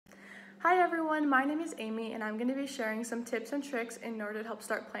Hi everyone, my name is Amy and I'm going to be sharing some tips and tricks in order to help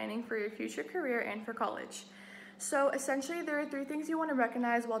start planning for your future career and for college. So essentially there are 3 things you want to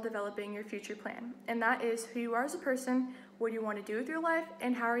recognize while developing your future plan, and that is who you are as a person, what you want to do with your life,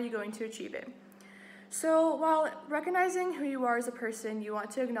 and how are you going to achieve it. So while recognizing who you are as a person, you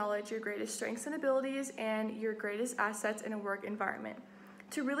want to acknowledge your greatest strengths and abilities and your greatest assets in a work environment.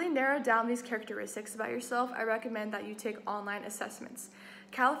 To really narrow down these characteristics about yourself, I recommend that you take online assessments.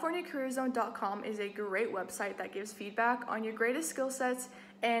 CaliforniaCareerZone.com is a great website that gives feedback on your greatest skill sets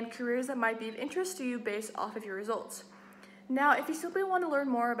and careers that might be of interest to you based off of your results. Now, if you simply want to learn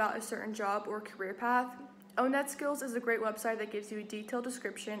more about a certain job or career path, ONetSkills is a great website that gives you a detailed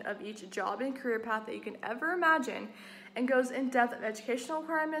description of each job and career path that you can ever imagine and goes in depth of educational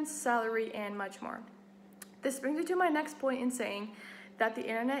requirements, salary, and much more. This brings me to my next point in saying that the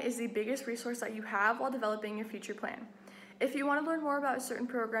internet is the biggest resource that you have while developing your future plan. If you want to learn more about a certain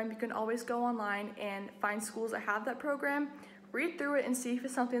program, you can always go online and find schools that have that program, read through it, and see if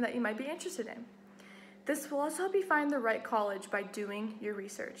it's something that you might be interested in. This will also help you find the right college by doing your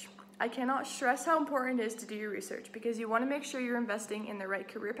research. I cannot stress how important it is to do your research because you want to make sure you're investing in the right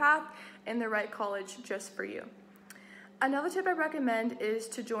career path and the right college just for you. Another tip I recommend is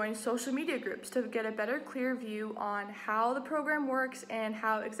to join social media groups to get a better, clear view on how the program works and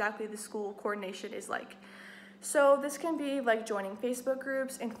how exactly the school coordination is like. So this can be like joining Facebook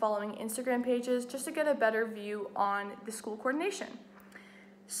groups and following Instagram pages just to get a better view on the school coordination.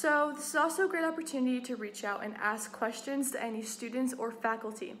 So this is also a great opportunity to reach out and ask questions to any students or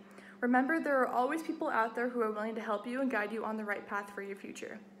faculty. Remember, there are always people out there who are willing to help you and guide you on the right path for your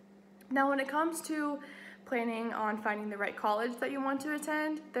future. Now, when it comes to planning on finding the right college that you want to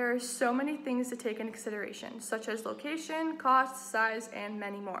attend, there are so many things to take into consideration, such as location, cost, size, and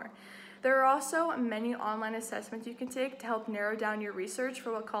many more. There are also many online assessments you can take to help narrow down your research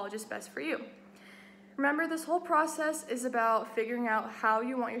for what college is best for you. Remember, this whole process is about figuring out how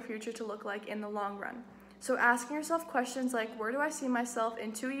you want your future to look like in the long run. So asking yourself questions like, where do I see myself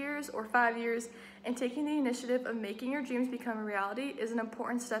in 2 years or 5 years, and taking the initiative of making your dreams become a reality is an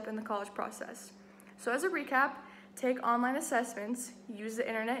important step in the college process. So as a recap, take online assessments, use the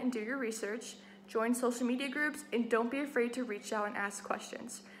internet and do your research, join social media groups, and don't be afraid to reach out and ask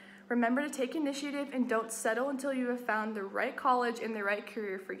questions. Remember to take initiative and don't settle until you have found the right college and the right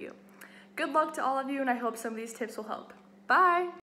career for you. Good luck to all of you, and I hope some of these tips will help. Bye!